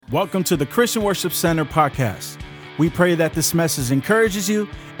Welcome to the Christian Worship Center podcast. We pray that this message encourages you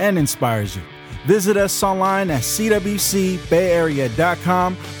and inspires you. Visit us online at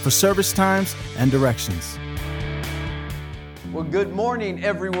cwcbayarea.com for service times and directions. Well, good morning,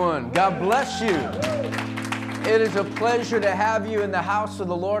 everyone. God bless you. It is a pleasure to have you in the house of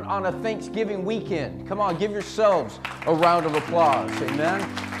the Lord on a Thanksgiving weekend. Come on, give yourselves a round of applause. Amen.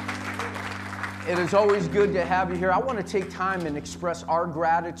 It is always good to have you here. I want to take time and express our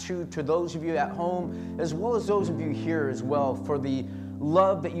gratitude to those of you at home, as well as those of you here as well, for the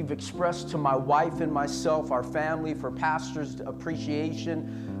love that you've expressed to my wife and myself, our family, for pastor's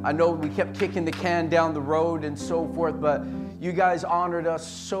appreciation. I know we kept kicking the can down the road and so forth, but you guys honored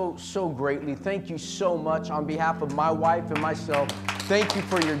us so greatly. Thank you so much on behalf of my wife and myself. Thank you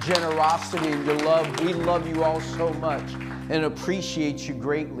for your generosity and your love. We love you all so much and appreciate you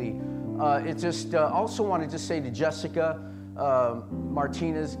greatly. Also wanted to say to Jessica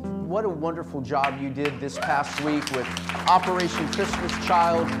Martinez, what a wonderful job you did this past week with Operation Christmas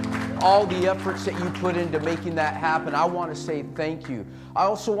Child, all the efforts that you put into making that happen. I want to say thank you. I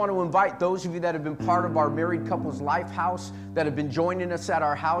also want to invite those of you that have been part of our Married Couples Lifehouse, that have been joining us at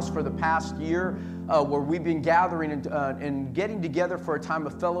our house for the past year, where we've been gathering and getting together for a time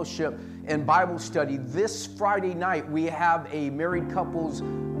of fellowship and Bible study. This Friday night, we have a married couples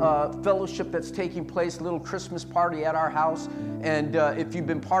fellowship that's taking place, a little Christmas party at our house. And if you've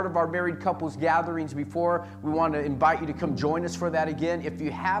been part of our married couples gatherings before, we want to invite you to come join us for that again. If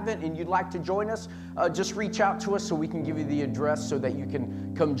you haven't and you'd like to join us, just reach out to us so we can give you the address so that you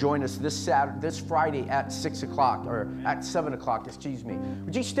can come join us this Friday at 6 o'clock, or at 7 o'clock, excuse me.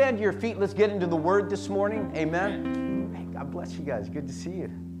 Would you stand to your feet? Let's get into the Word this morning. Amen. Hey, God bless you guys. Good to see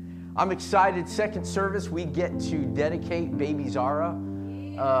you. I'm excited. Second service, we get to dedicate baby Zara,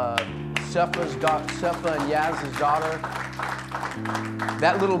 Sepha and Yaz's daughter.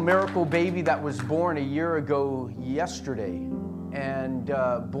 That little miracle baby that was born a year ago yesterday, and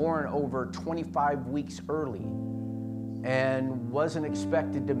born over 25 weeks early, and wasn't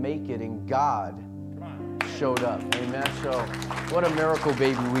expected to make it, and God showed up. Amen. So what a miracle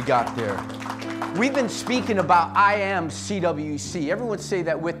baby we got there. We've been speaking about I am CWC. Everyone say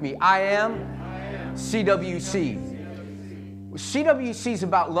that with me. I am CWC. CWC is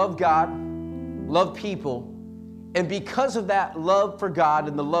about love God, love people, and because of that love for God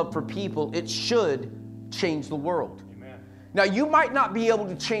and the love for people, it should change the world. Amen. Now, you might not be able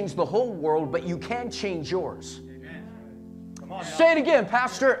to change the whole world, but you can change yours. Amen. Come on, say it again,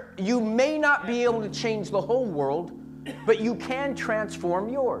 Pastor. You may not be able to change the whole world, but you can transform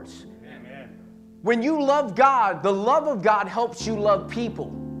yours. When you love God, the love of God helps you love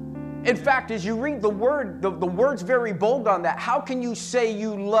people. In fact, as you read the word, the word's very bold on that. How can you say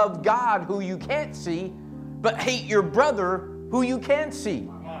you love God who you can't see, but hate your brother who you can see?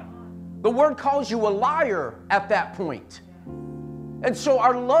 The word calls you a liar at that point. And so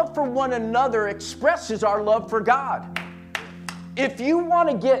our love for one another expresses our love for God. If you want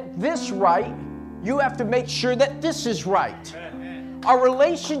to get this right, you have to make sure that this is right. Our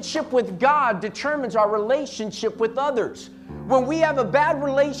relationship with God determines our relationship with others. When we have a bad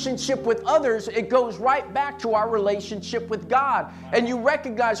relationship with others, it goes right back to our relationship with God. And you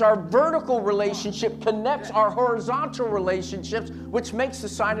recognize our vertical relationship connects our horizontal relationships, which makes the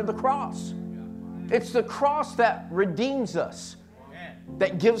sign of the cross. It's the cross that redeems us,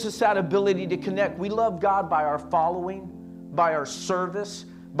 that gives us that ability to connect. We love God by our following, by our service,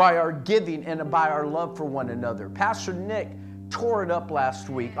 by our giving, and by our love for one another. Pastor Nick tore it up last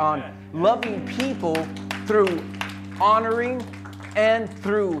week on loving people through honoring and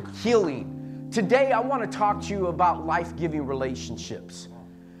through healing. Today, I want to talk to you about life-giving relationships.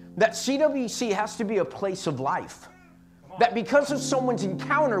 That CWC has to be a place of life. That because of someone's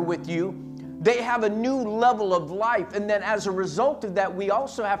encounter with you, they have a new level of life. And then as a result of that, we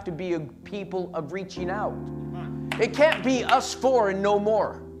also have to be a people of reaching out. It can't be us four and no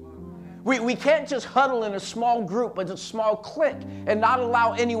more. We can't just huddle in a small group, a small clique, and not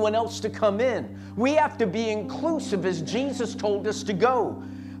allow anyone else to come in. We have to be inclusive as Jesus told us to go.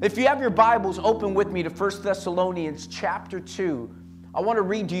 If you have your Bibles, open with me to 1 Thessalonians chapter 2. I want to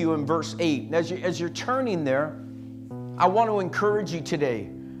read to you in verse 8. And as you're turning there, I want to encourage you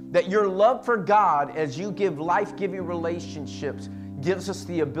today that your love for God, as you give life-giving relationships, gives us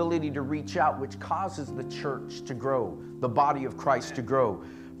the ability to reach out, which causes the church to grow, the body of Christ to grow.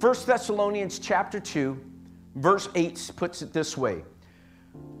 1 Thessalonians chapter 2, verse 8 puts it this way.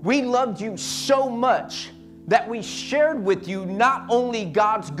 We loved you so much that we shared with you not only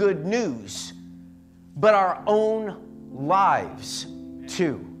God's good news, but our own lives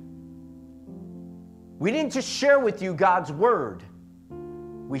too. We didn't just share with you God's word.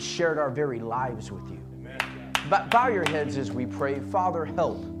 we shared our very lives with you. Bow your heads as we pray. Father,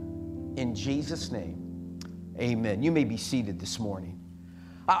 help in Jesus' name. Amen. You may be seated this morning.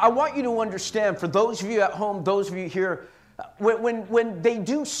 I want you to understand, for those of you at home, those of you here, when they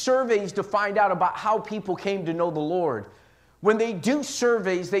do surveys to find out about how people came to know the Lord, when they do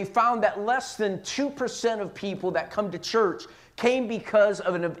surveys, they found that less than 2% of people that come to church came because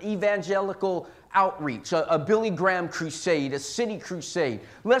of an evangelical outreach, a Billy Graham crusade, a city crusade.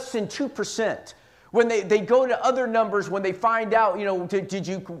 Less than 2%. When they go to other numbers, when they find out, did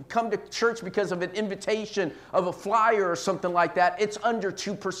you come to church because of an invitation of a flyer or something like that, it's under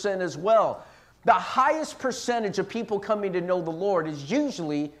 2% as well. The highest percentage of people coming to know the Lord is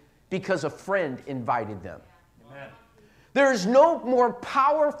usually because a friend invited them. Amen. There is no more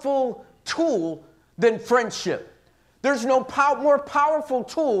powerful tool than friendship. There's no more powerful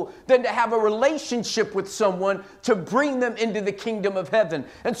tool than to have a relationship with someone to bring them into the kingdom of heaven.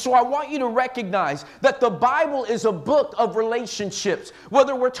 And so I want you to recognize that the Bible is a book of relationships.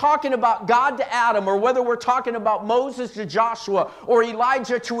 Whether we're talking about God to Adam, or whether we're talking about Moses to Joshua, or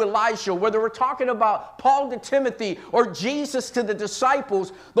Elijah to Elisha, whether we're talking about Paul to Timothy, or Jesus to the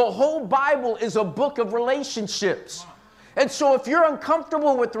disciples, the whole Bible is a book of relationships. And so if you're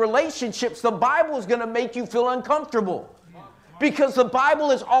uncomfortable with relationships, the Bible is going to make you feel uncomfortable. Because the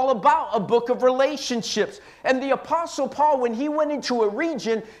Bible is all about a book of relationships. And the Apostle Paul, when he went into a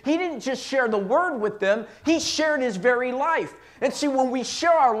region, he didn't just share the word with them, he shared his very life. And see, when we share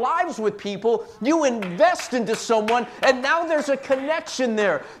our lives with people, you invest into someone, and now there's a connection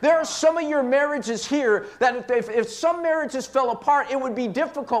there. There are some of your marriages here that if some marriages fell apart, it would be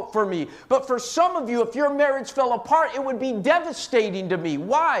difficult for me. But for some of you, if your marriage fell apart, it would be devastating to me.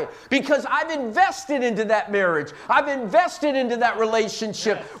 Why? Because I've invested into that marriage. I've invested into that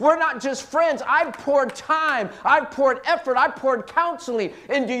relationship. Yes. We're not just friends. I've poured time. I've poured effort. I've poured counseling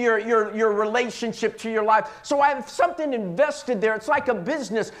into your relationship to your life. So I have something invested there. It's like a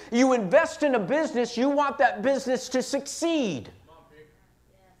business. You invest in a business, you want that business to succeed.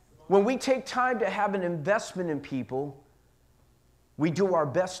 When we take time to have an investment in people, we do our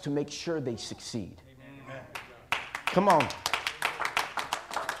best to make sure they succeed. Amen. Come on.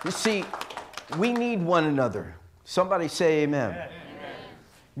 You see, we need one another. Somebody say amen.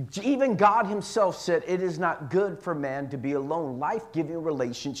 Amen. Even God himself said, it is not good for man to be alone. Life-giving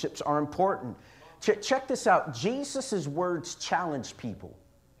relationships are important. Check this out. Jesus' words challenged people,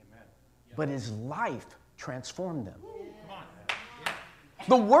 but his life transformed them.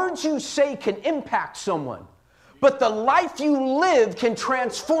 The words you say can impact someone, but the life you live can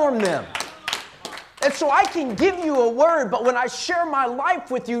transform them. And so I can give you a word, but when I share my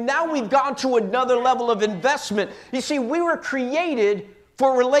life with you, now we've gone to another level of investment. You see, we were created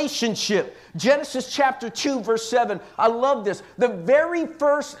for relationship. Genesis chapter 2, verse 7. I love this. The very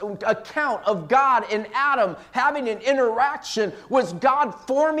first account of God and Adam having an interaction was God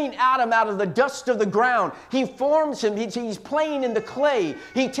forming Adam out of the dust of the ground. He forms him. He's playing in the clay.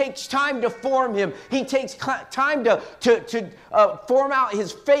 He takes time to form him. He takes time to form out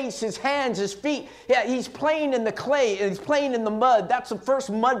his face, his hands, his feet. Yeah, he's playing in the clay and he's playing in the mud. That's the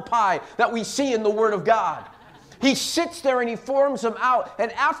first mud pie that we see in the Word of God. He sits there and he forms them out.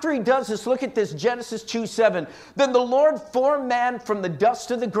 And after he does this, look at this, Genesis 2:7. Then the Lord formed man from the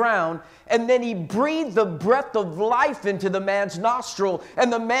dust of the ground, and then he breathed the breath of life into the man's nostril,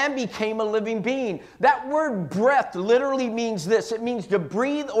 and the man became a living being. That word breath literally means this. It means to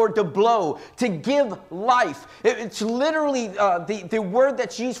breathe or to blow, to give life. It's literally the word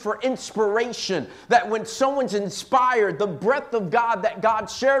that's used for inspiration, that when someone's inspired, the breath of God that God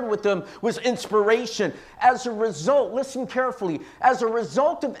shared with them was inspiration. As a result, listen carefully, as a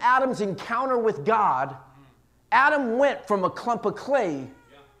result of Adam's encounter with God, Adam went from a clump of clay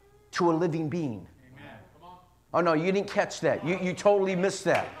to a living being. Oh no, you didn't catch that. You totally missed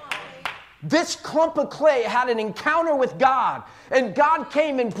that. This clump of clay had an encounter with God, and God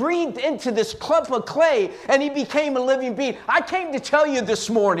came and breathed into this clump of clay, and he became a living being. I came to tell you this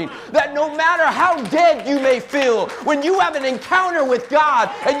morning that no matter how dead you may feel, when you have an encounter with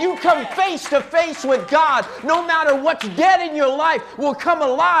God and you come face to face with God, no matter what's dead in your life will come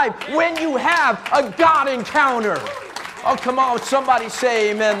alive when you have a God encounter. Oh, come on, somebody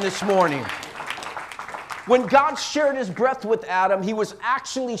say amen this morning. When God shared his breath with Adam, he was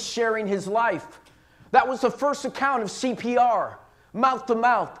actually sharing his life. That was the first account of CPR, mouth to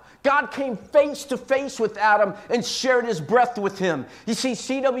mouth. God came face to face with Adam and shared his breath with him. You see,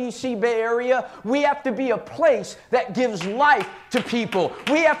 CWC Bay Area, we have to be a place that gives life to people.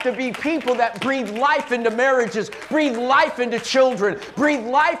 We have to be people that breathe life into marriages, breathe life into children, breathe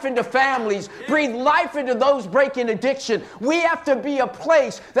life into families, breathe life into those breaking addiction. We have to be a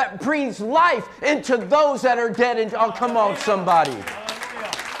place that breathes life into those that are dead. And oh, come on, somebody.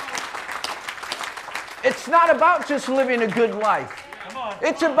 It's not about just living a good life.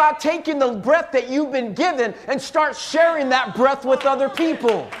 It's about taking the breath that you've been given and start sharing that breath with other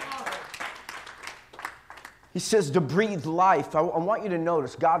people. He says to breathe life. I want you to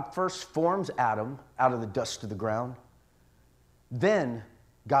notice God first forms Adam out of the dust of the ground. Then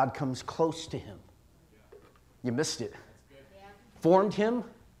God comes close to him. You missed it. Formed him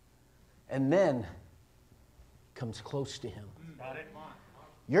and then comes close to him.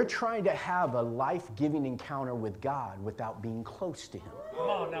 You're trying to have a life-giving encounter with God without being close to him. Come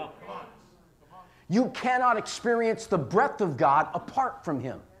on now. Come on. You cannot experience the breath of God apart from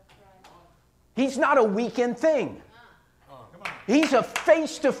him. He's not a weekend thing. He's a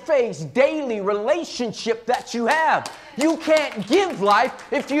face-to-face, daily relationship that you have. You can't give life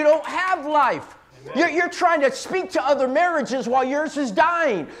if you don't have life. You're trying to speak to other marriages while yours is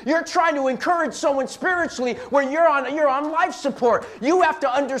dying. You're trying to encourage someone spiritually where you're on life support. You have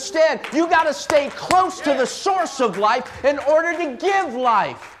to understand you got to stay close to the source of life in order to give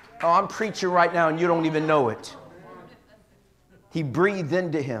life. Oh, I'm preaching right now and you don't even know it. He breathed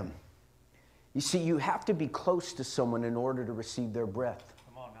into him. You see, you have to be close to someone in order to receive their breath.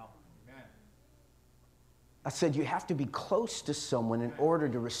 I said you have to be close to someone in order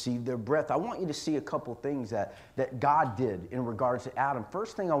to receive their breath. I want you to see a couple things that God did in regards to Adam.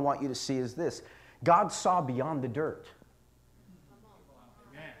 First thing I want you to see is this. God saw beyond the dirt.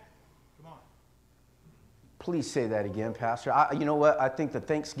 Come on. Please say that again, Pastor. You know what? I think the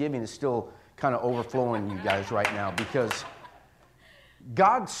Thanksgiving is still kind of overflowing you guys right now because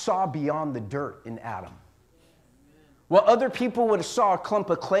God saw beyond the dirt in Adam. Well, other people would have saw a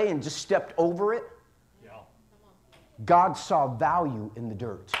clump of clay and just stepped over it. God saw value in the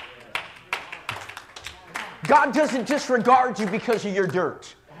dirt. God doesn't disregard you because of your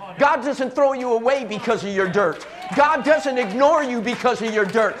dirt. God doesn't throw you away because of your dirt. God doesn't ignore you because of your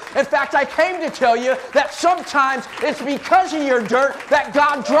dirt. In fact, I came to tell you that sometimes it's because of your dirt that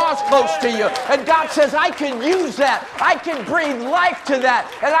God draws close to you. And God says, I can use that. I can breathe life to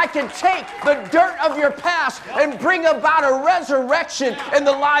that. And I can take the dirt of your past and bring about a resurrection in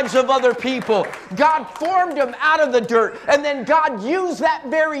the lives of other people. God formed him out of the dirt. And then God used that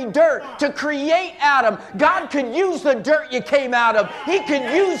very dirt to create Adam. God could use the dirt you came out of. He could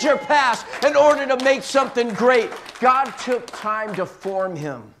use your past in order to make something great. God took time to form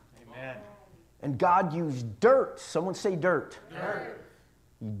him. Amen. And God used dirt. Someone say dirt. Dirt.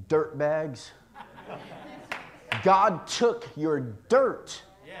 You dirt bags. God took your dirt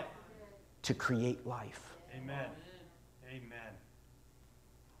to create life. Amen. Amen.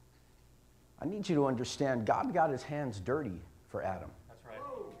 I need you to understand, God got his hands dirty for Adam. That's right.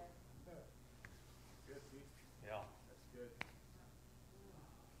 Yeah. That's good.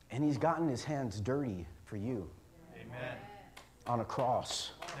 And he's gotten his hands dirty for you. Amen. On a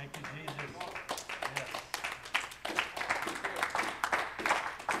cross. Thank you, Jesus. Yes.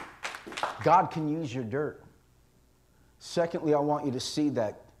 God can use your dirt. Secondly, I want you to see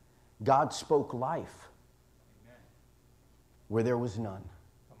that God spoke life where there was none.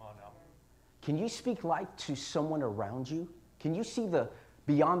 Come on now. Can you speak life to someone around you? Can you see the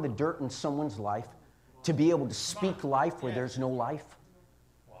beyond the dirt in someone's life to be able to speak life where there's no life?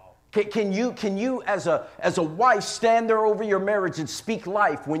 Can you as a wife stand there over your marriage and speak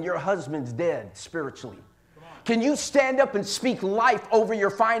life when your husband's dead spiritually? Can you stand up and speak life over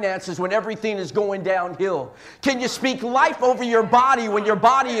your finances when everything is going downhill? Can you speak life over your body when your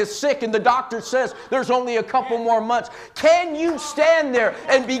body is sick and the doctor says there's only a couple more months? Can you stand there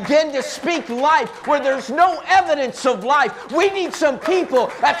and begin to speak life where there's no evidence of life? We need some people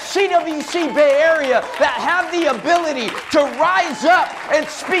at CWC Bay Area that have the ability to rise up and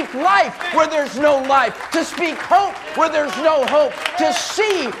speak life where there's no life, to speak hope where there's no hope, to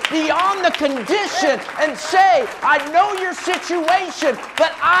see beyond the condition and say, I know your situation,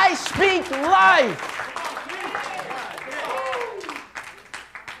 but I speak life.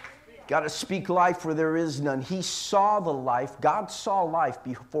 Got to speak life where there is none. He saw the life. God saw life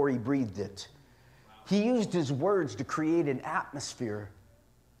before he breathed it. He used his words to create an atmosphere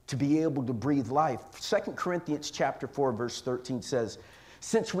to be able to breathe life. 2 Corinthians chapter 4, verse 13 says,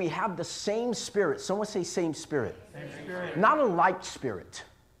 since we have the same spirit, someone say same spirit. Same spirit. Not a like spirit.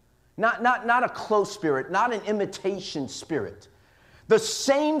 Not a close spirit, not an imitation spirit. The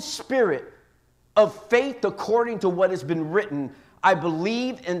same spirit of faith according to what has been written, I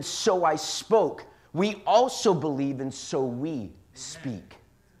believed and so I spoke. We also believe and so we speak.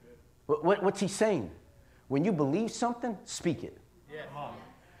 What's he saying? When you believe something, speak it.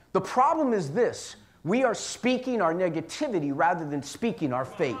 The problem is this. We are speaking our negativity rather than speaking our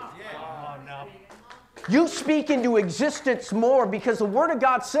faith. You speak into existence more because the Word of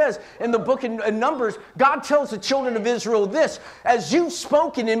God says in the book of Numbers, God tells the children of Israel this, as you've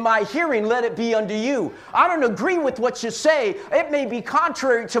spoken in my hearing, let it be unto you. I don't agree with what you say. It may be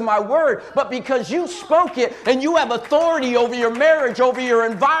contrary to my word, but because you spoke it and you have authority over your marriage, over your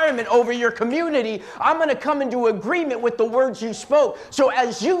environment, over your community, I'm going to come into agreement with the words you spoke. So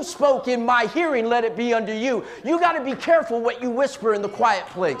as you spoke in my hearing, let it be unto you. You got to be careful what you whisper in the quiet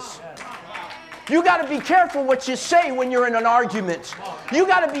place. You got to be careful what you say when you're in an argument. You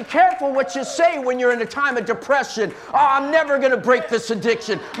got to be careful what you say when you're in a time of depression. Oh, I'm never going to break this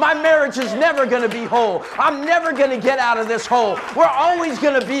addiction. My marriage is never going to be whole. I'm never going to get out of this hole. We're always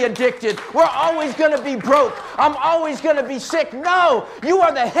going to be addicted. We're always going to be broke. I'm always going to be sick. No, you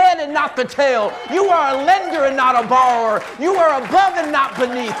are the head and not the tail. You are a lender and not a borrower. You are above and not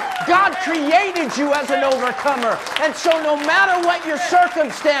beneath. God created you as an overcomer. And so no matter what your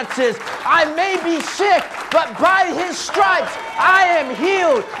circumstances, I may be sick, but by his stripes I am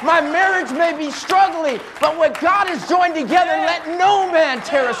healed. My marriage may be struggling, but what God has joined together, let no man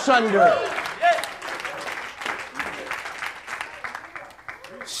tear asunder.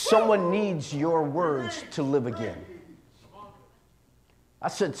 Someone needs your words to live again. I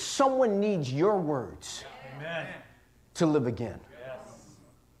said, someone needs your words to live again.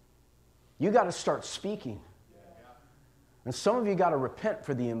 You got to start speaking. And some of you got to repent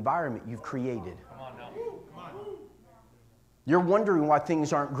for the environment you've created. You're wondering why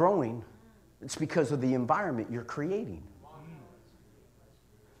things aren't growing. It's because of the environment you're creating.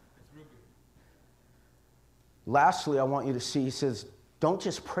 Lastly, I want you to see, he says, don't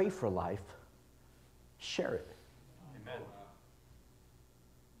just pray for life, share it.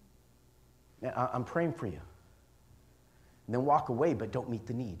 Amen. I'm praying for you. And then walk away, but don't meet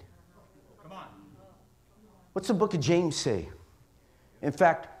the need. What's the book of James say? In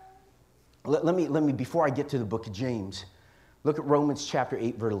fact, let me before I get to the book of James, look at Romans chapter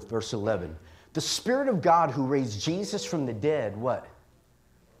 8, verse 11. The Spirit of God who raised Jesus from the dead, what?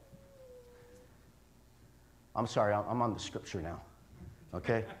 I'm sorry, I'm on the scripture now.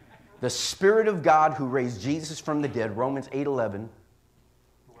 Okay? The Spirit of God who raised Jesus from the dead, Romans 8:11,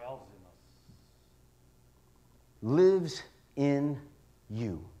 lives in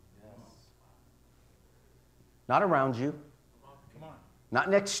you. Not around you, not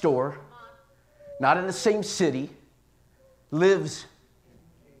next door, not in the same city, lives.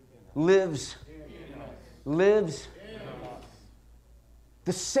 The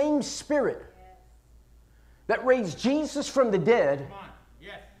same Spirit that raised Jesus from the dead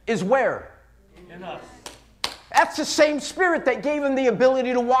is where? In us. That's the same Spirit that gave him the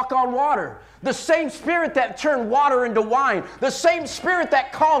ability to walk on water. The same Spirit that turned water into wine. The same Spirit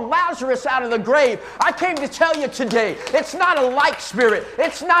that called Lazarus out of the grave. I came to tell you today, it's not a like Spirit.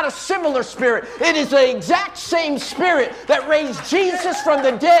 It's not a similar Spirit. It is the exact same Spirit that raised Jesus from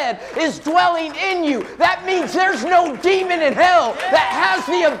the dead is dwelling in you. That means there's no demon in hell that has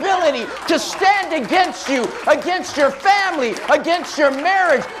the ability to stand against you, against your family, against your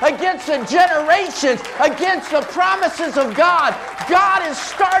marriage, against the generations, against the promises of God. God has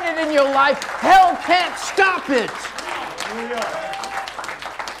started in your life. Hell can't stop it.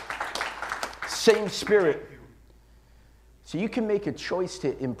 Same Spirit. So you can make a choice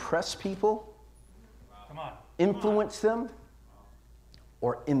to impress people, influence them,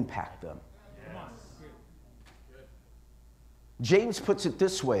 or impact them. James puts it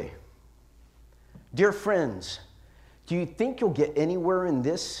this way. Dear friends, do you think you'll get anywhere in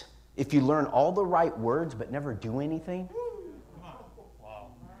this if you learn all the right words but never do anything?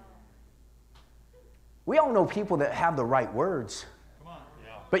 We all know people that have the right words,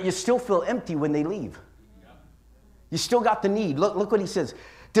 but you still feel empty when they leave. You still got the need. Look what he says.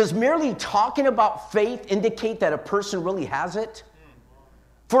 Does merely talking about faith indicate that a person really has it?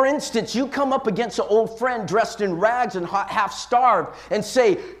 For instance, you come up against an old friend dressed in rags and half starved and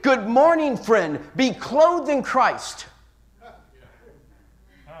say, "Good morning, friend, be clothed in Christ."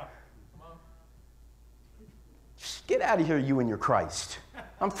 Just get out of here, you and your Christ.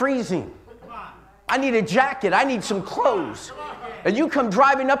 I'm freezing. I need a jacket. I need some clothes. And you come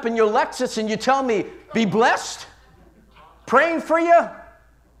driving up in your Lexus and you tell me, "Be blessed," praying for you.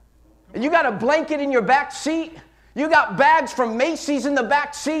 And you got a blanket in your back seat. You got bags from Macy's in the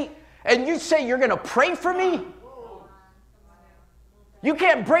back seat. And you say you're going to pray for me? You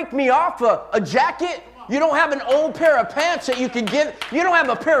can't break me off a jacket. You don't have an old pair of pants that you can give. You don't have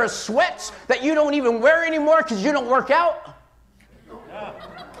a pair of sweats that you don't even wear anymore because you don't work out.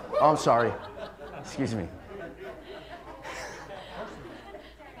 Oh, I'm sorry. Excuse me.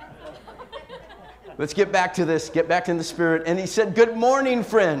 Let's get back to this. Get back in the Spirit. And he said, good morning,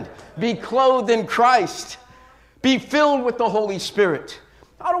 friend. Be clothed in Christ. Be filled with the Holy Spirit.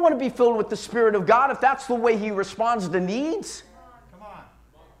 I don't want to be filled with the Spirit of God if that's the way he responds to needs. Come on.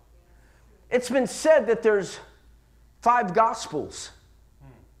 It's been said that there's 5 Gospels.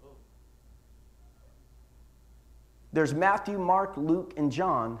 There's Matthew, Mark, Luke, and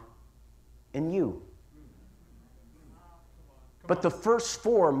John, and you. But the first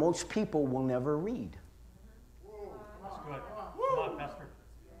 4, most people will never read. That's good. Come on, Pastor.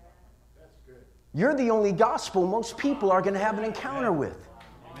 You're the only gospel most people are going to have an encounter with.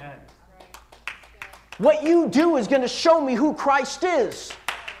 Amen. What you do is going to show me who Christ is.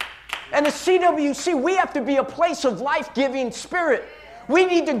 And the CWC, we have to be a place of life-giving spirit. We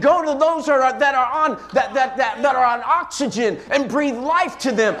need to go to those that are on oxygen and breathe life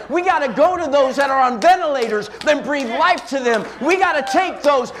to them. We got to go to those that are on ventilators and breathe life to them. We got to take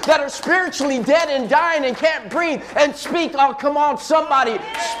those that are spiritually dead and dying and can't breathe and speak. Oh, come on, somebody,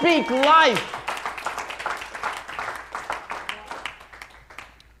 speak life.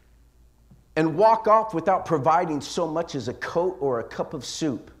 And walk off without providing so much as a coat or a cup of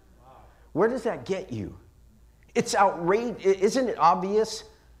soup. Where does that get you? It's outrageous. Isn't it obvious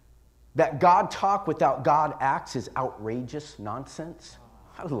that God talk without God acts is outrageous nonsense?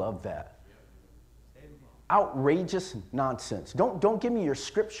 I love that. Outrageous nonsense. Don't give me your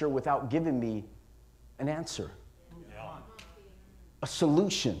scripture without giving me an answer. A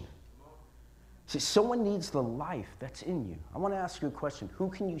solution. See, someone needs the life that's in you. I want to ask you a question. Who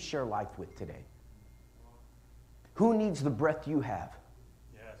can you share life with today? Who needs the breath you have?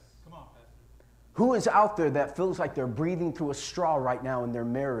 Who is out there that feels like they're breathing through a straw right now in their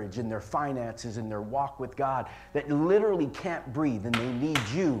marriage, in their finances, in their walk with God, that literally can't breathe and they need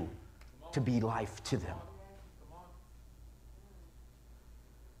you to be life to them?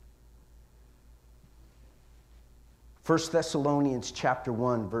 First Thessalonians chapter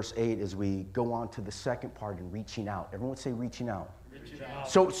 1, verse 8, as we go on to the second part in reaching out. Everyone say reaching out. Reaching out.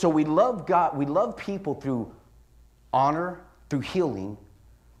 So we love God, we love people through honor, through healing,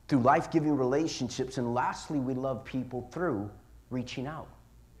 through life-giving relationships, and lastly, we love people through reaching out.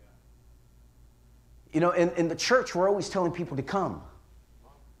 You know, in the church, we're always telling people to come.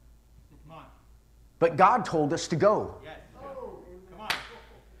 But God told us to go.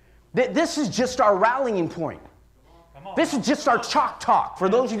 This is just our rallying point. This is just our chalk talk for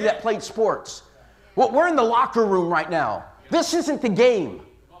those of you that played sports. Well, we're in the locker room right now. This isn't the game.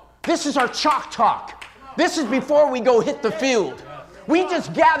 This is our chalk talk. This is before we go hit the field. We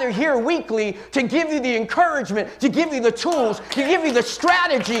just gather here weekly to give you the encouragement, to give you the tools, to give you the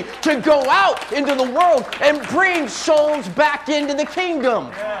strategy to go out into the world and bring souls back into the kingdom.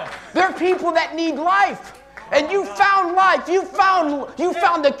 Yeah. There are people that need life. And you found life. You found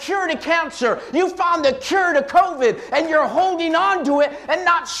the cure to cancer. You found the cure to COVID. And you're holding on to it and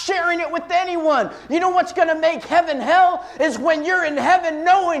not sharing it with anyone. You know what's going to make heaven hell? Is when you're in heaven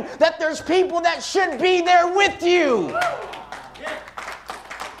knowing that there's people that should be there with you.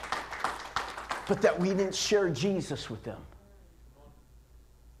 But that we didn't share Jesus with them.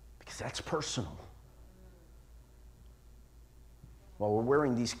 Because that's personal. Well, we're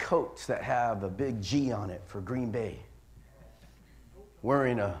wearing these coats that have a big G on it for Green Bay.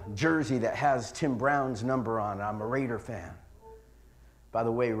 Wearing a jersey that has Tim Brown's number on it. I'm a Raider fan. By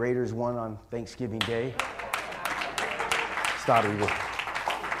the way, Raiders won on Thanksgiving Day. Just thought we would.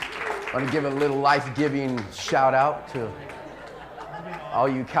 I want to give a little life-giving shout out to all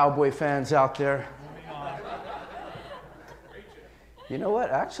you Cowboy fans out there. You know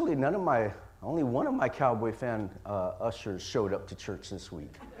what? Actually, only one of my Cowboy fan ushers showed up to church this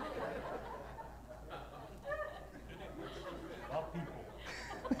week. Love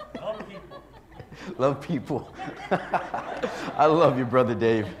people. Love people. I love you, Brother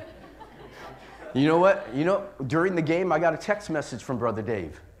Dave. You know what? During the game, I got a text message from Brother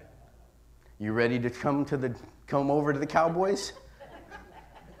Dave. You ready to come over to the Cowboys?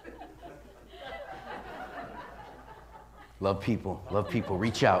 Love people,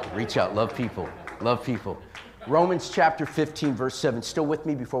 reach out, love people. Romans chapter 15, verse 7. Still with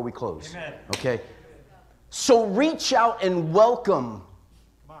me before we close? Amen. Okay. So reach out and welcome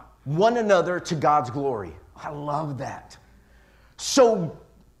one another to God's glory. I love that. So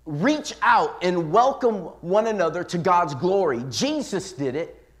reach out and welcome one another to God's glory. Jesus did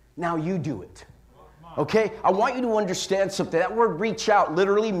it. Now you do it. Okay? I want you to understand something. That word reach out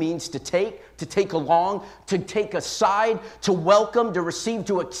literally means to take along, to take aside, to welcome, to receive,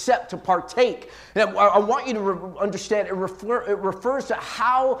 to accept, to partake. And I want you to understand it refers to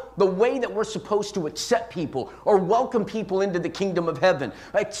how the way that we're supposed to accept people or welcome people into the kingdom of heaven.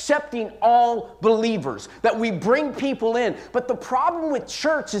 Accepting all believers, that we bring people in. But the problem with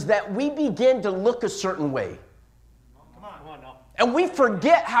church is that we begin to look a certain way. Come on now. And we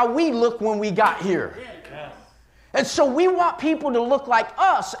forget how we look when we got here. Yes. And so we want people to look like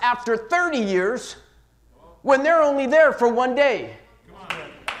us after 30 years when they're only there for one day.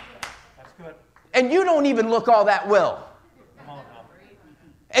 That's good. And you don't even look all that well. Come on now.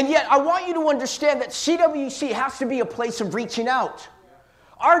 And yet I want you to understand that CWC has to be a place of reaching out.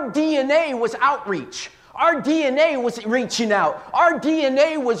 Our DNA was outreach. Our DNA was reaching out. Our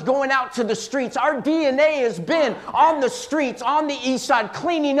DNA was going out to the streets. Our DNA has been on the streets, on the east side,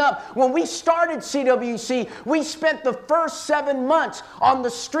 cleaning up. When we started CWC, we spent the first 7 months on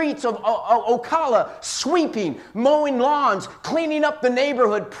the streets of Ocala, sweeping, mowing lawns, cleaning up the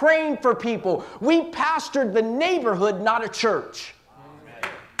neighborhood, praying for people. We pastored the neighborhood, not a church.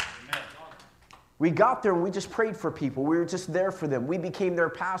 We got there and we just prayed for people. We were just there for them. We became their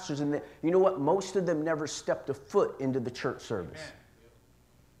pastors. And you know what? Most of them never stepped a foot into the church service.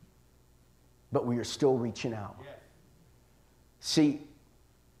 But we are still reaching out. See,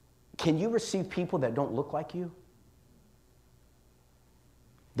 can you receive people that don't look like you?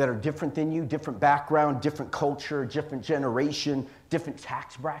 That are different than you, different background, different culture, different generation, different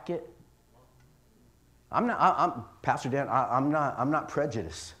tax bracket? I'm Pastor Dan, I'm not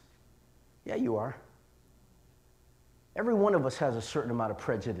prejudiced. Yeah, you are. Every one of us has a certain amount of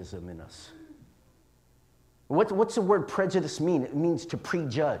prejudice in us. What's the word prejudice mean? It means to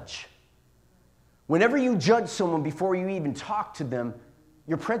prejudge. Whenever you judge someone before you even talk to them,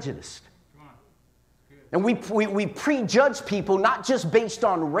 you're prejudiced. And we prejudge people not just based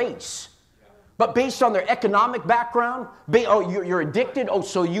on race, but based on their economic background. Oh, you're addicted? Oh,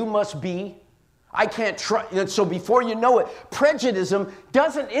 so you must be. I can't trust. And so before you know it, prejudice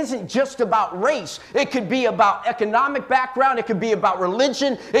isn't just about race. It could be about economic background. It could be about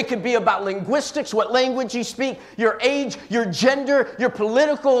religion. It could be about linguistics, what language you speak, your age, your gender, your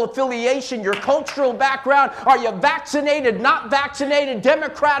political affiliation, your cultural background. Are you vaccinated, not vaccinated,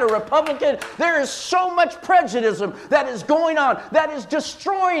 Democrat or Republican? There is so much prejudice that is going on that is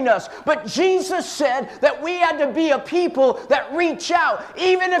destroying us. But Jesus said that we had to be a people that reach out,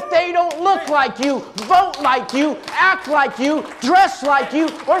 even if they don't look like you, vote like you, act like you, dress like you,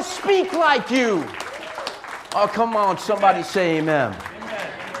 or speak like you. Oh, come on, somebody say amen.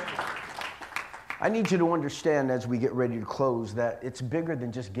 I need you to understand as we get ready to close that it's bigger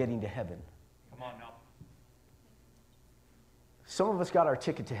than just getting to heaven. Come on now. Some of us got our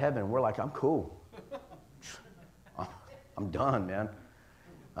ticket to heaven. We're like, I'm cool. I'm done, man.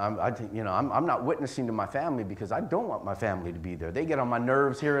 I'm not witnessing to my family because I don't want my family to be there. They get on my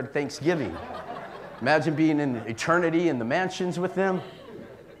nerves here at Thanksgiving. Imagine being in eternity in the mansions with them.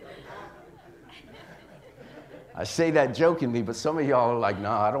 I say that jokingly, but some of y'all are like,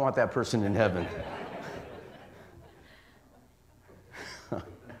 no, I don't want that person in heaven.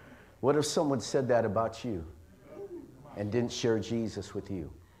 What if someone said that about you and didn't share Jesus with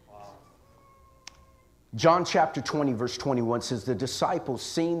you? John chapter 20, verse 21 says, the disciples,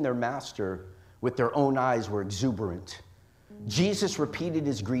 seeing their master with their own eyes, were exuberant. Jesus repeated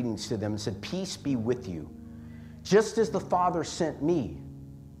his greetings to them and said, peace be with you. Just as the Father sent me,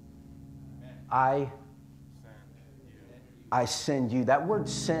 I send you. That word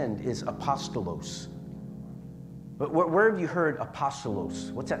send is apostolos. But where have you heard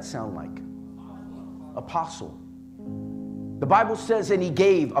apostolos? What's that sound like? Apostle. The Bible says, and he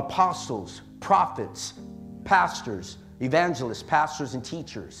gave apostles, prophets, pastors, evangelists, pastors, and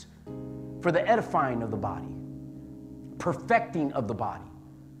teachers for the edifying of the body, perfecting of the body.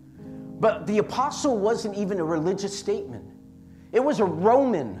 But the apostle wasn't even a religious statement. It was a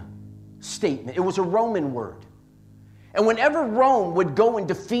Roman statement. It was a Roman word. And whenever Rome would go and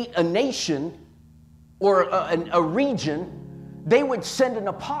defeat a nation or a region, they would send an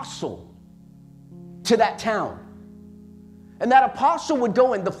apostle to that town. And that apostle would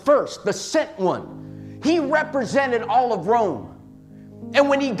go in the sent one. He represented all of Rome. And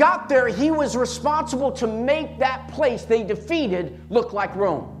when he got there, he was responsible to make that place they defeated look like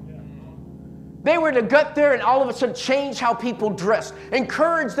Rome. They were to get there and all of a sudden change how people dressed,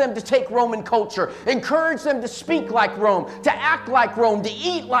 encourage them to take Roman culture, encourage them to speak like Rome, to act like Rome, to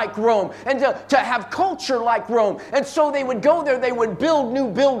eat like Rome, and to have culture like Rome. And so they would go there, they would build new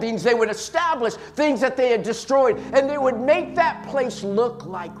buildings, they would establish things that they had destroyed, and they would make that place look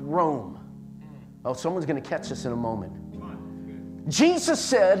like Rome. Oh, someone's going to catch this in a moment. Jesus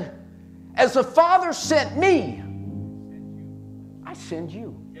said, as the Father sent me, I send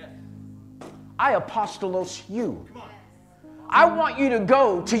you. I apostolos you. I want you to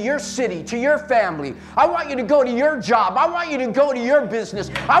go to your city, to your family. I want you to go to your job. I want you to go to your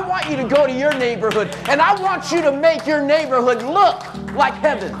business. I want you to go to your neighborhood. And I want you to make your neighborhood look like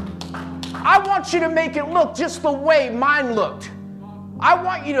heaven. I want you to make it look just the way mine looked. I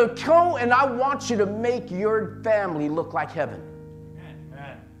want you to go and I want you to make your family look like heaven.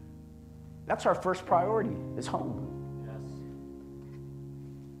 Amen. That's our first priority, is home.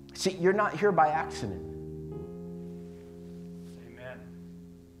 See, you're not here by accident.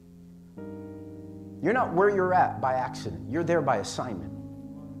 You're not where you're at by accident. You're there by assignment.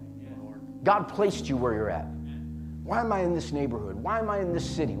 God placed you where you're at. Why am I in this neighborhood? Why am I in this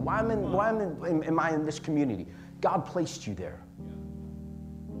city? Why am I in this community? God placed you there.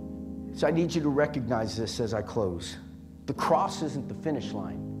 So I need you to recognize this as I close. The cross isn't the finish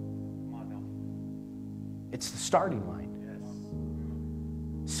line. It's the starting line.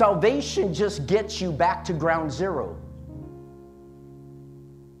 Salvation just gets you back to ground zero.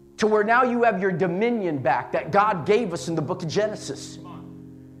 To where now you have your dominion back that God gave us in the book of Genesis.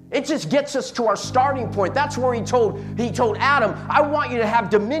 It just gets us to our starting point. That's where he told Adam, I want you to have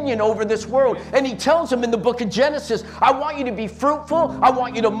dominion over this world. And he tells him in the book of Genesis, I want you to be fruitful, I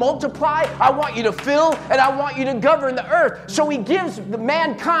want you to multiply, I want you to fill, and I want you to govern the earth. So he gives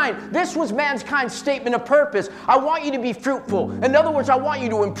mankind, this was mankind's statement of purpose. I want you to be fruitful. In other words, I want you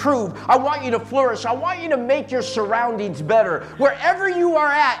to improve. I want you to flourish. I want you to make your surroundings better. Wherever you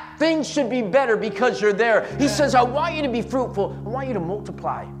are at, things should be better because you're there. He says, I want you to be fruitful. I want you to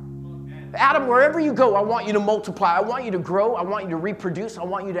multiply. Adam, wherever you go, I want you to multiply. I want you to grow. I want you to reproduce. I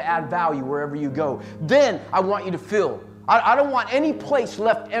want you to add value wherever you go. Then I want you to fill. I don't want any place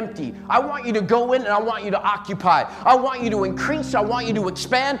left empty. I want you to go in and I want you to occupy. I want you to increase. I want you to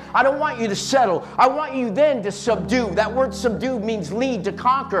expand. I don't want you to settle. I want you then to subdue. That word subdue means lead, to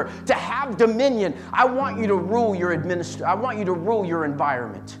conquer, to have dominion. I want you to rule your I want you to rule your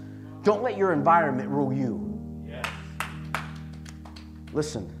environment. Don't let your environment rule you. Yes.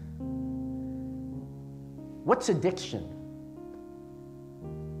 Listen. What's addiction?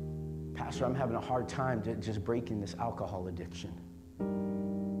 Pastor, I'm having a hard time just breaking this alcohol addiction.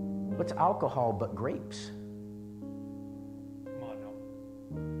 What's alcohol but grapes? Come on, no.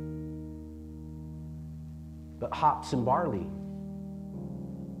 But hops and barley.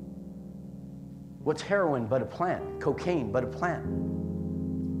 What's heroin but a plant? Cocaine but a plant.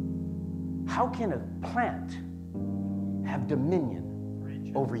 How can a plant have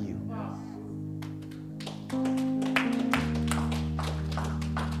dominion over you?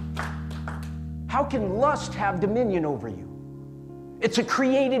 How can lust have dominion over you? It's a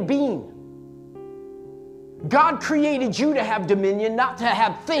created being. God created you to have dominion, not to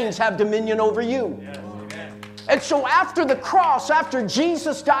have things have dominion over you. Yes. And so after the cross, after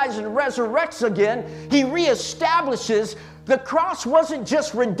Jesus dies and resurrects again, he reestablishes the cross wasn't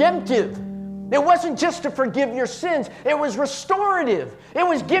just redemptive. It wasn't just to forgive your sins. It was restorative. It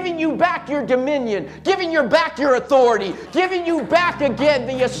was giving you back your dominion, giving you back your authority, giving you back again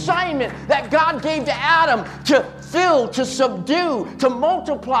the assignment that God gave to Adam to fill, to subdue, to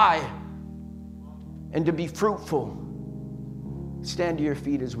multiply, and to be fruitful. Stand to your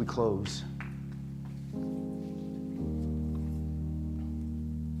feet as we close.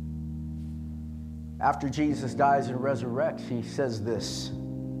 After Jesus dies and resurrects, he says this.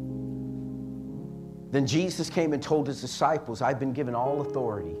 Then Jesus came and told his disciples, I've been given all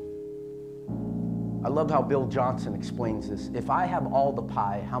authority. I love how Bill Johnson explains this. If I have all the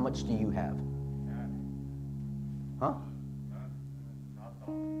pie, how much do you have? Huh?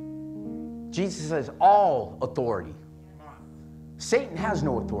 Jesus says all authority. Satan has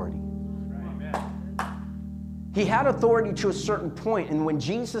no authority. He had authority to a certain point, and when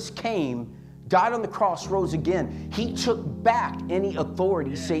Jesus came, died on the cross, rose again, he took back any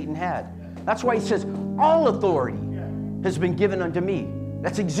authority Satan had. That's why he says, all authority has been given unto me.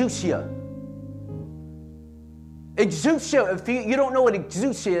 That's exousia. Exousia, if you don't know what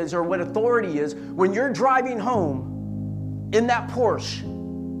exousia is or what authority is, when you're driving home in that Porsche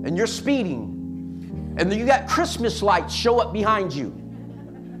and you're speeding and you got Christmas lights show up behind you,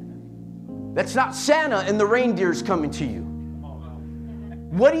 that's not Santa and the reindeers coming to you.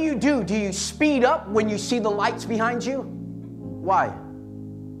 What do? Do you speed up when you see the lights behind you? Why?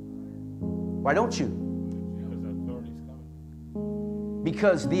 Why don't you? Because the authority's coming.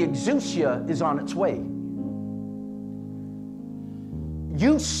 Because the exousia is on its way.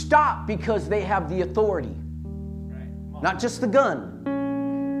 You stop because they have the authority. Not just the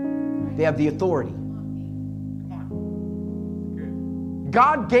gun. They have the authority. Come on. Good.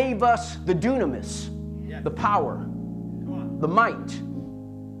 God gave us the dunamis, Yes. the power, Come on. the might,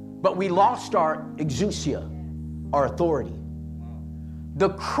 but we lost our exousia, our authority. The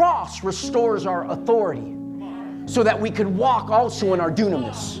cross restores our authority so that we can walk also in our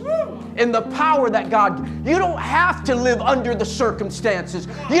dunamis, in the power that God. You don't have to live under the circumstances.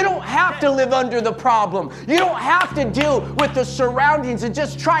 You don't have to live under the problem. You don't have to deal with the surroundings and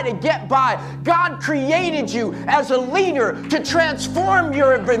just try to get by. God created you as a leader to transform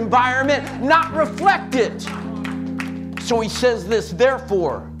your environment, not reflect it. So he says this,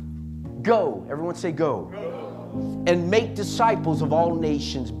 therefore, go. Everyone say go. And make disciples of all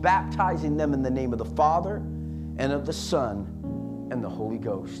nations, baptizing them in the name of the Father and of the Son and the Holy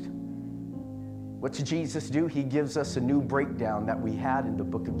Ghost. What did Jesus do? He gives us a new breakdown that we had in the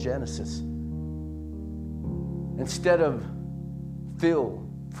book of Genesis. Instead of fill,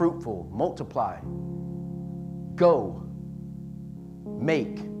 fruitful, multiply, go,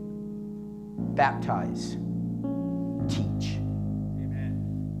 make, baptize, teach.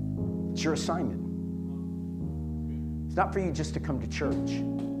 Amen. It's your assignment. It's not for you just to come to church.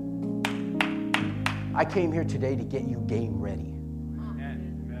 I came here today to get you game ready.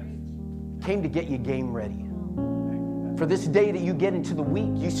 Amen. Came to get you game ready. For this day that you get into the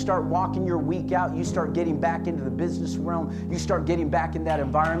week, you start walking your week out, you start getting back into the business realm, you start getting back in that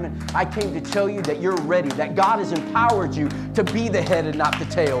environment. I came to tell you that you're ready, that God has empowered you to be the head and not the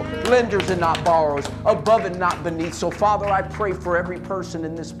tail, lenders and not borrowers, above and not beneath. So Father, I pray for every person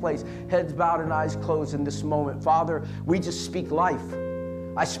in this place, heads bowed and eyes closed in this moment. Father, we just speak life.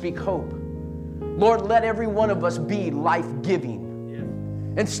 I speak hope. Lord, let every one of us be life-giving.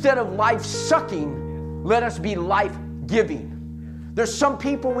 Instead of life-sucking, let us be life-giving. There's some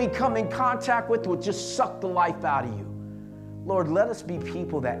people we come in contact with will just suck the life out of you. Lord, let us be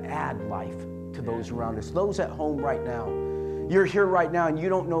people that add life to those around us. Those at home right now, you're here right now and you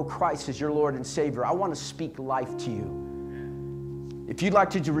don't know Christ as your Lord and Savior. I want to speak life to you. If you'd like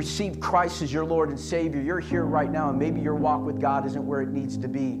to receive Christ as your Lord and Savior, you're here right now and maybe your walk with God isn't where it needs to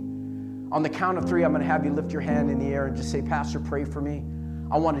be. On the count of 3, I'm going to have you lift your hand in the air and just say, Pastor, pray for me.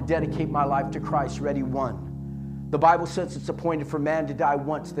 I want to dedicate my life to Christ. Ready? 1. The Bible says it's appointed for man to die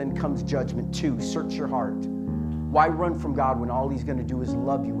once, then comes judgment. 2, search your heart. Why run from God when all he's going to do is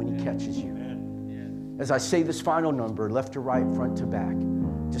love you when he catches you? As I say this final number, left to right, front to back,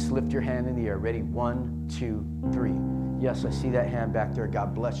 just lift your hand in the air. Ready? 1, 2, 3. Yes, I see that hand back there.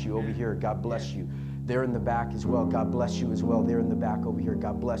 God bless you. Over here, God bless you. There in the back as well. God bless you as well. There in the back over here.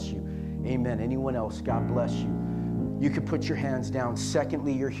 God bless you. Amen. Anyone else? God bless you. You could put your hands down.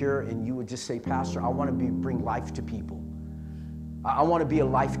 Secondly, you're here and you would just say, Pastor, I want to bring life to people. I want to be a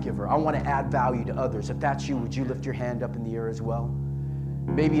life giver. I want to add value to others. If that's you, would you lift your hand up in the air as well?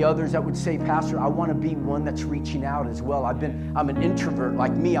 Maybe others that would say, Pastor, I want to be one that's reaching out as well. I'm an introvert.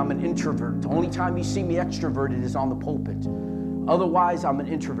 Like me, I'm an introvert. The only time you see me extroverted is on the pulpit. Otherwise, I'm an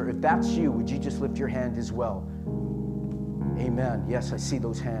introvert. If that's you, would you just lift your hand as well? Amen. Yes, I see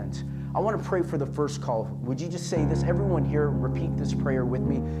those hands. I want to pray for the first call. Would you just say this? Everyone here, repeat this prayer with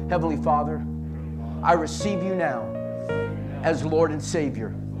me. Heavenly Father, I receive you now as Lord and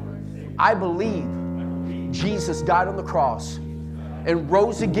Savior. I believe Jesus died on the cross and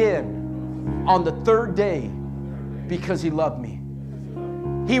rose again on the 3rd day because he loved me.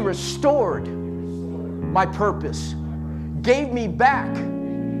 He restored my purpose, gave me back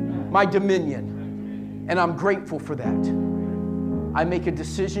my dominion, and I'm grateful for that. I make a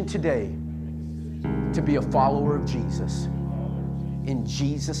decision today to be a follower of Jesus. In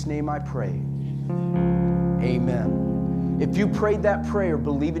Jesus' name I pray. Amen. If you prayed that prayer,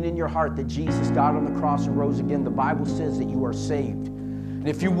 believing in your heart that Jesus died on the cross and rose again, the Bible says that you are saved. And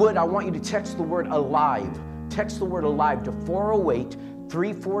if you would, I want you to text the word ALIVE. Text the word ALIVE to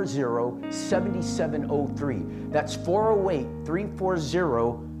 408-340-7703. That's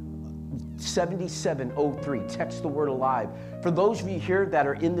 408-340-7703. Text the word ALIVE. For those of you here that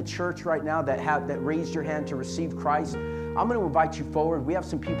are in the church right now that raised your hand to receive Christ, I'm going to invite you forward. We have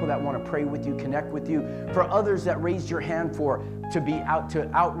some people that want to pray with you, connect with you. For others that raised your hand to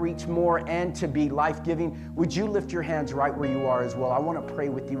outreach more and to be life-giving, would you lift your hands right where you are as well? I want to pray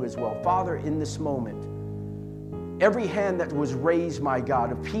with you as well. Father, in this moment, every hand that was raised, my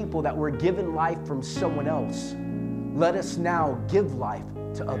God, of people that were given life from someone else, let us now give life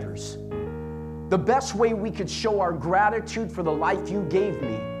to others. The best way we could show our gratitude for the life you gave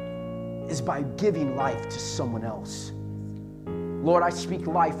me is by giving life to someone else. Lord, I speak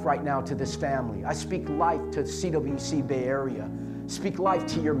life right now to this family. I speak life to CWC Bay Area. Speak life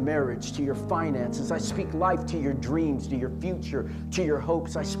to your marriage, to your finances. I speak life to your dreams, to your future, to your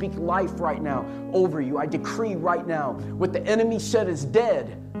hopes. I speak life right now over you. I decree right now, what the enemy said is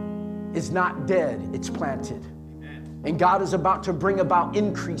dead is not dead, it's planted. And God is about to bring about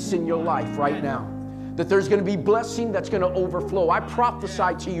increase in your life right now. That there's going to be blessing that's going to overflow. I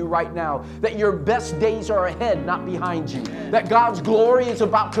prophesy to you right now that your best days are ahead, not behind you. That God's glory is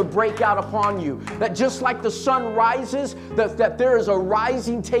about to break out upon you. That just like the sun rises, that there is a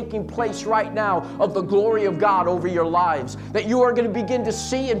rising taking place right now of the glory of God over your lives. That you are going to begin to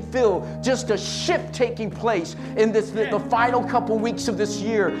see and feel just a shift taking place in the final couple weeks of this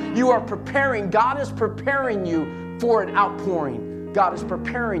year. You are preparing. God is preparing you for an outpouring. God is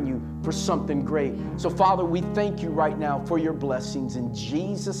preparing you for something great. So, Father, we thank you right now for your blessings. In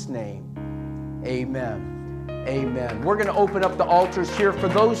Jesus' name, amen. Amen. We're going to open up the altars here. For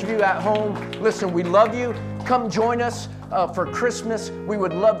those of you at home, listen, we love you. Come join us for Christmas. We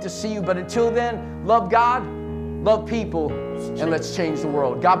would love to see you. But until then, love God, love people, and let's change the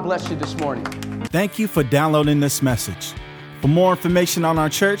world. God bless you this morning. Thank you for downloading this message. For more information on our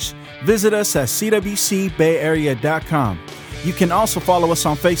church, visit us at cwcbayarea.com. You can also follow us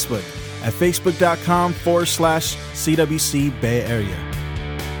on Facebook at facebook.com/CWC Bay Area.